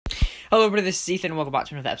Hello everybody, this is Ethan and welcome back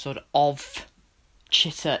to another episode of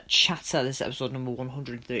Chitter. This is episode number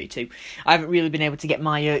 132. I haven't really been able to get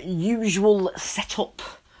my usual setup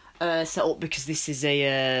because this is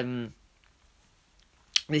a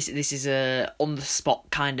this is a on the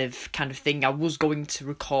spot kind of thing. I was going to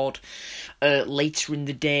record later in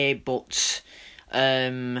the day, but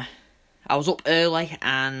I was up early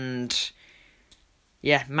and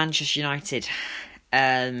yeah, Manchester United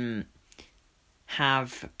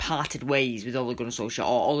have parted ways with Ole Gunnar Solskjaer,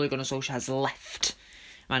 or Ole Gunnar Solskjaer has left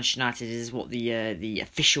Manchester United, is what the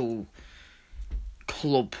official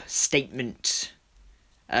club statement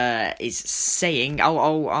is saying.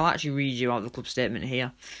 I'll actually read you out the club statement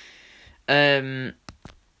here. Manchester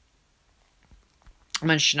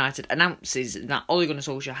United announces that Ole Gunnar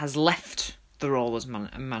Solskjaer has left the role as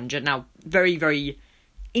manager. Now, very, very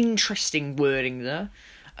interesting wording there.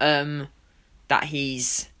 That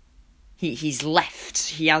he's left.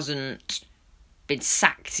 He hasn't been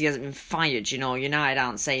sacked. He hasn't been fired. You know, United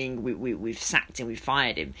aren't saying we've sacked him, we've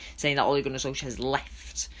fired him. Saying that Ole Gunnar Solskjaer has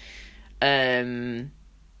left. But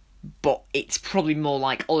it's probably more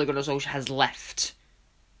like Ole Gunnar Solskjaer has left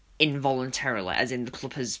involuntarily, as in the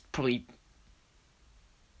club has probably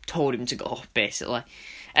told him to go, basically.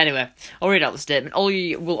 Anyway, I'll read out the statement.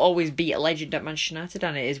 Ole will always be a legend at Manchester United,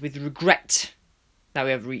 and it is with regret that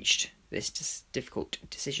we have reached this difficult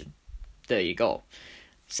decision. There you go.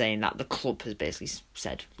 Saying that the club has basically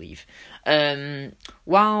said leave.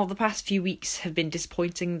 While the past few weeks have been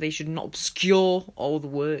disappointing, they should not obscure all the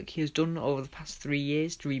work he has done over the past 3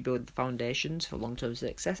 years to rebuild the foundations for long-term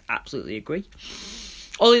success. Absolutely agree.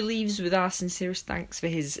 Ole leaves with our sincerest thanks for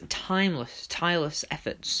his tireless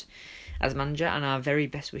efforts as manager and our very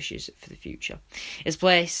best wishes for the future. His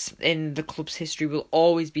place in the club's history will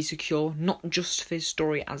always be secure, not just for his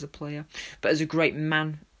story as a player, but as a great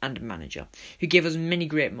man and manager who gave us many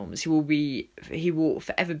great moments. He will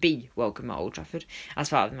forever be welcome at Old Trafford as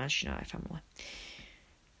part of the Manchester United family.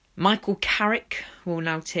 Michael Carrick will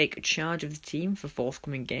now take charge of the team for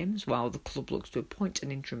forthcoming games, while the club looks to appoint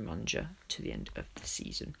an interim manager to the end of the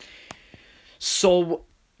season. So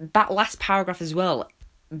that last paragraph as well,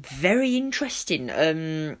 very interesting.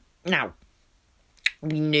 Now,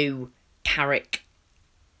 we knew Carrick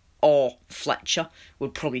or Fletcher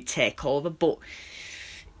would probably take over, but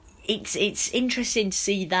it's interesting to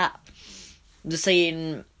see that they're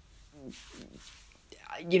saying,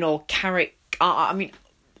 Carrick. I mean,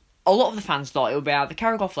 a lot of the fans thought it would be either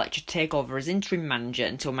Carrick or Fletcher take over as interim manager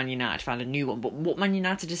until Man United found a new one. But what Man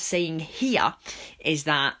United is saying here is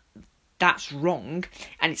that that's wrong,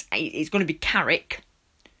 and it's going to be Carrick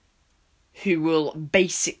who will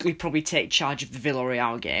basically probably take charge of the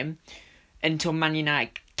Villarreal game until Man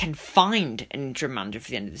United can find an interim manager for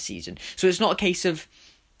the end of the season. So it's not a case of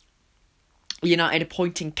United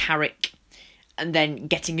appointing Carrick and then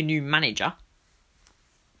getting a new manager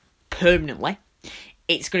permanently.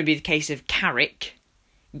 It's going to be the case of Carrick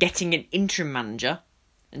getting an interim manager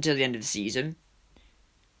until the end of the season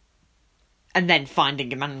and then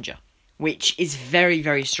finding a manager, which is very,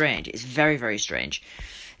 very strange. It's very, very strange.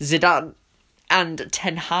 Zidane and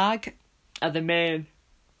Ten Hag are the main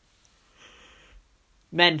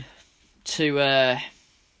men to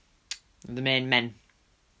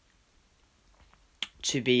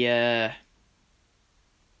be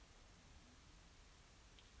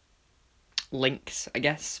links, I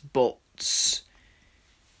guess. But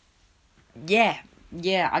yeah,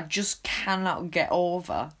 I just cannot get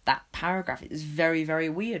over that paragraph. It's very, very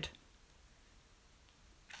weird.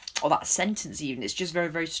 Or that sentence even, it's just very,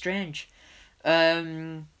 very strange.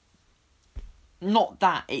 Not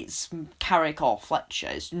that it's Carrick or Fletcher,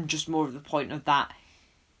 it's just more of the point of that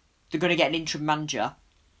they're going to get an interim manager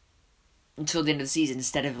until the end of the season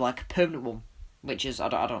instead of like a permanent one, which is, I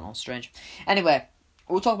don't know, strange. Anyway,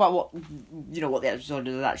 we'll talk about what the episode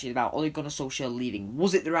is actually about. Ole Gunnar Solskjaer leaving.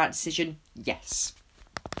 Was it the right decision? Yes.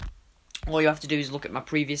 All you have to do is look at my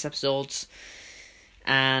previous episodes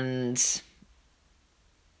and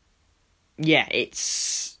yeah,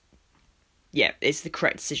 it's the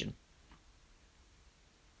correct decision.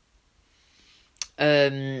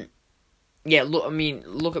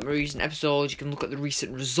 Look at my recent episodes. You can look at the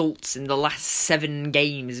recent results in the last 7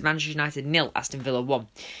 games. Manchester United 0, Aston Villa 1.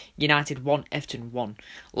 United 1, Everton 1.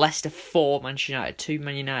 Leicester 4, Manchester United 2.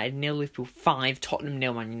 Man United 0, Liverpool 5. Tottenham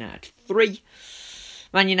 0, Man United 3.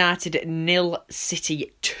 Man United 0,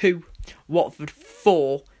 City 2. Watford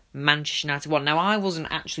 4, Manchester United 1. Now, I wasn't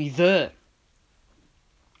actually there.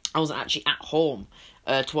 I wasn't actually at home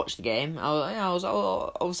to watch the game. I was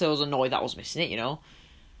annoyed that I was missing it,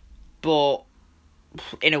 But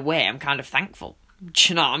in a way, I'm kind of thankful. Do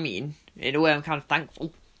you know what I mean? In a way, I'm kind of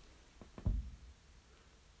thankful.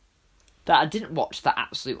 that I didn't watch that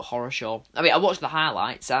absolute horror show. I mean, I watched the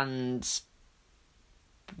highlights and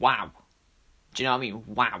wow. Do you know what I mean?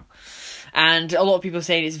 Wow. And a lot of people are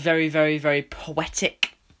saying it's very, very, very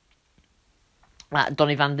poetic. Like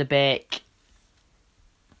Donny van der Beek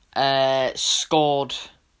scored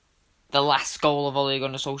the last goal of Ole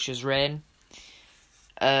Gunnar Solskjaer's reign.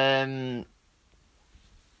 Yeah,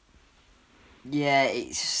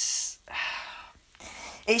 it's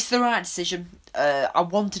the right decision. I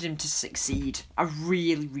wanted him to succeed. I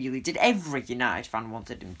really, really did. Every United fan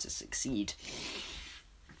wanted him to succeed.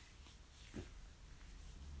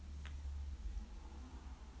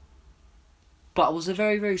 But I was a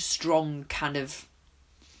very, very strong kind of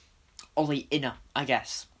Ollie inner, I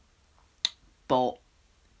guess. But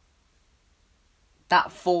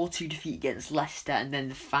that 4-2 defeat against Leicester and then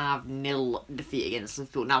the 5-0 defeat against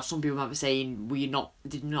Liverpool. Now, some people might be saying,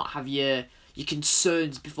 did not have your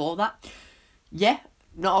concerns before that? Yeah,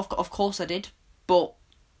 no, of course I did. But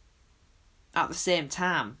at the same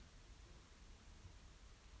time,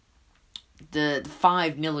 the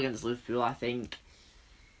 5-0 against Liverpool, I think,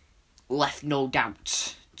 left no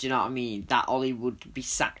doubt. Do you know what I mean? That Ollie would be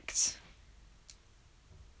sacked.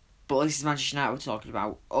 But this is Manchester United we're talking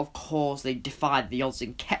about. Of course, they defied the odds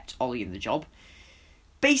and kept Ollie in the job.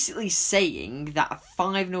 Basically saying that a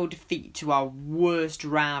 5-0 defeat to our worst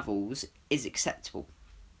rivals is acceptable.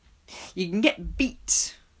 You can get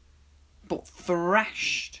beat, but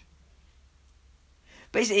thrashed.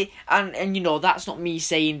 Basically, and you know, that's not me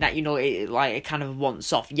saying that, you know, it kind of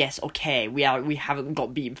once off. Yes, okay, we haven't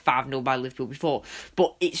got beaten 5-0 by Liverpool before,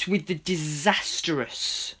 but it's with the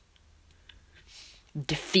disastrous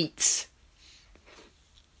defeats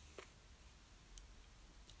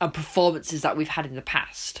and performances that we've had in the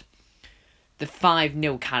past. The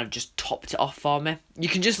 5-0 kind of just topped it off for me. You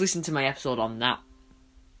can just listen to my episode on that.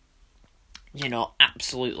 You know,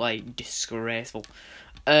 absolutely disgraceful.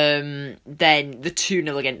 Then the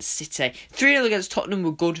 2-0 against City. 3-0 against Tottenham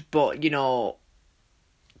were good, but, you know,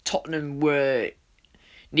 Tottenham were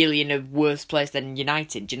nearly in a worse place than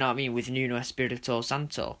United, do you know what I mean, with Nuno Espirito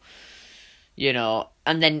Santo. You know,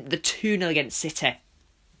 and then the 2-0 against City.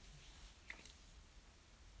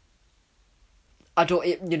 I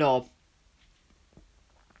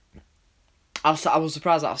was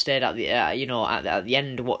surprised that I stayed at the at the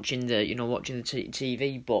end watching the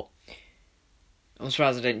TV, but I'm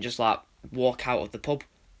surprised I didn't just walk out of the pub.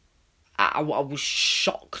 I was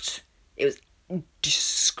shocked. It was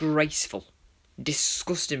disgraceful,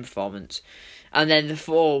 disgusting performance. And then the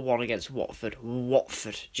 4-1 against Watford.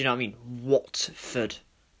 Watford. Do you know what I mean? Watford.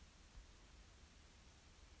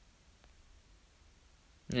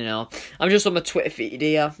 You know, I'm just on my Twitter feed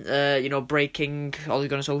here. Breaking. Ole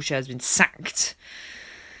Gunnar Solskjaer has been sacked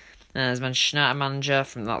as Manchester United manager.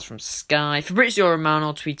 That's from Sky. Fabrizio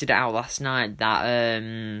Romano tweeted it out last night that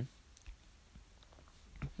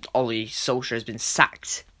Ole Solskjaer has been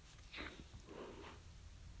sacked.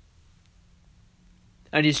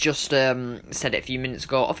 And he's just said it a few minutes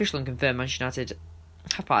ago. Official and confirmed Manchester United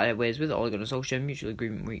have parted ways with Ole Gunnar Solskjaer. Mutual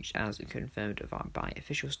agreement reached as confirmed by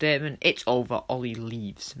official statement. It's over. Ole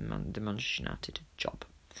leaves the Manchester United job.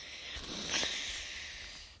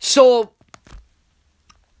 So,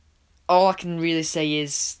 all I can really say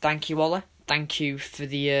is thank you, Ole. Thank you for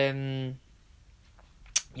the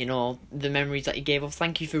the memories that you gave us.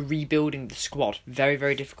 Thank you for rebuilding the squad. Very,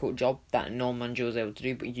 very difficult job that no manager was able to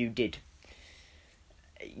do, but you did.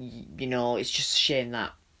 You know, it's just a shame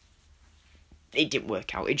that it didn't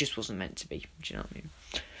work out. It just wasn't meant to be. Do you know what I mean?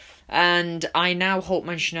 And I now hope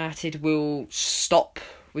Manchester United will stop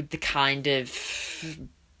with the kind of,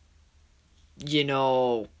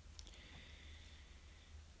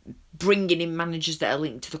 bringing in managers that are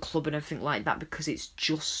linked to the club and everything like that, because it's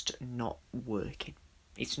just not working.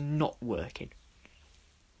 It's not working.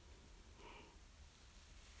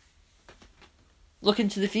 Looking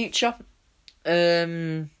to the future,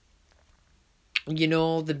 the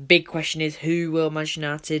big question is, who will Manchester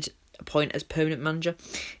United appoint as permanent manager?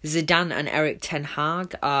 Zidane and Erik ten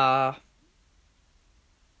Hag are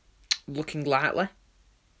looking likely.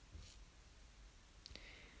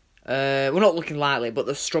 Well, not looking likely, but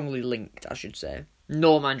they're strongly linked, I should say.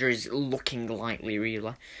 No manager is looking likely,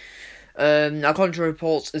 really. According to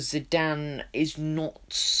reports, Zidane is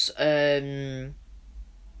not in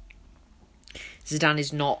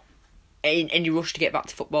any rush to get back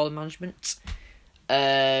to footballing management.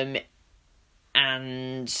 And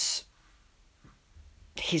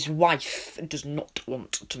his wife does not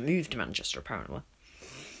want to move to Manchester, apparently.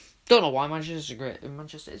 Don't know why. Manchester is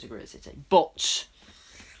a great city, but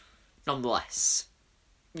nonetheless,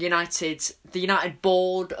 the United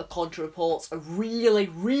board, according to reports, are really,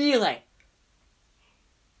 really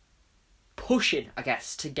pushing, I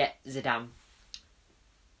guess, to get Zidane.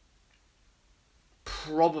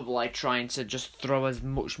 Probably trying to just throw as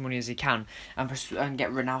much money as he can and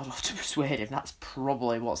get Ronaldo to persuade him. That's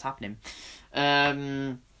probably what's happening.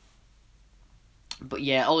 But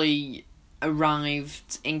yeah, Ollie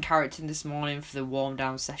arrived in Carrington this morning for the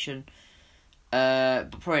warm-down session.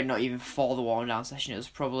 But probably not even for the warm-down session. It was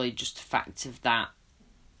probably just the fact of that,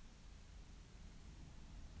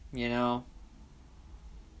 you know,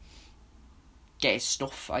 get his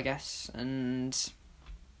stuff, I guess, and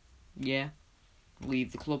yeah,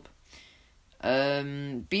 leave the club.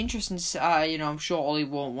 Be interesting to see, I'm sure Ollie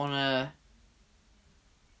won't want to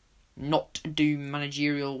not do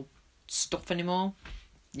managerial stuff anymore.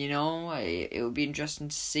 It would be interesting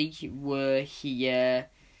to see where he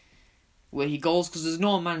goes, because there's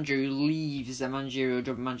no manager who leaves a managerial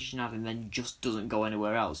job at Manchester United and then just doesn't go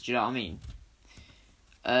anywhere else. Do you know what I mean?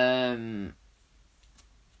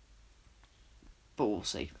 But we'll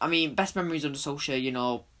see. I mean, best memories under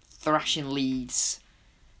Solskjaer, thrashing Leeds,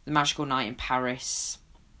 the magical night in Paris.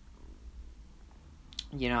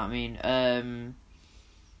 You know what I mean?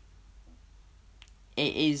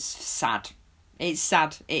 It is sad. It's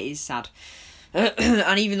sad. It is sad.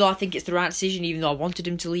 And even though I think it's the right decision, even though I wanted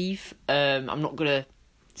him to leave, I'm not going to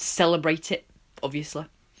celebrate it, obviously.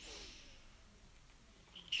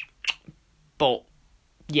 But,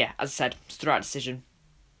 yeah, as I said, it's the right decision.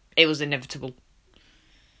 It was inevitable.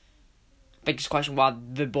 Biggest question why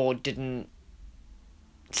the board didn't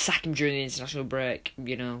sack him during the international break,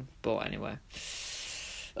 but anyway.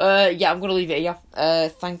 I'm going to leave it here.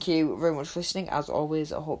 Thank you very much for listening. As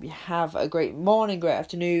always, I hope you have a great morning, great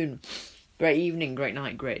afternoon, great evening, great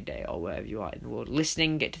night, great day, or wherever you are in the world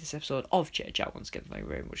listening. Get to this episode of Chitter Chat. Once again, thank you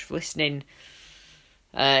very much for listening.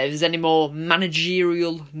 If there's any more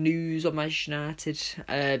managerial news on Manchester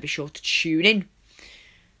United, be sure to tune in.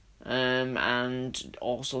 And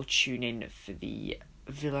also tune in for the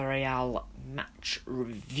Villarreal match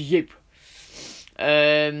review.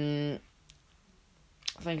 Thank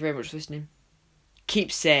you very much for listening.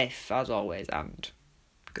 Keep safe, as always, and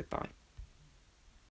goodbye.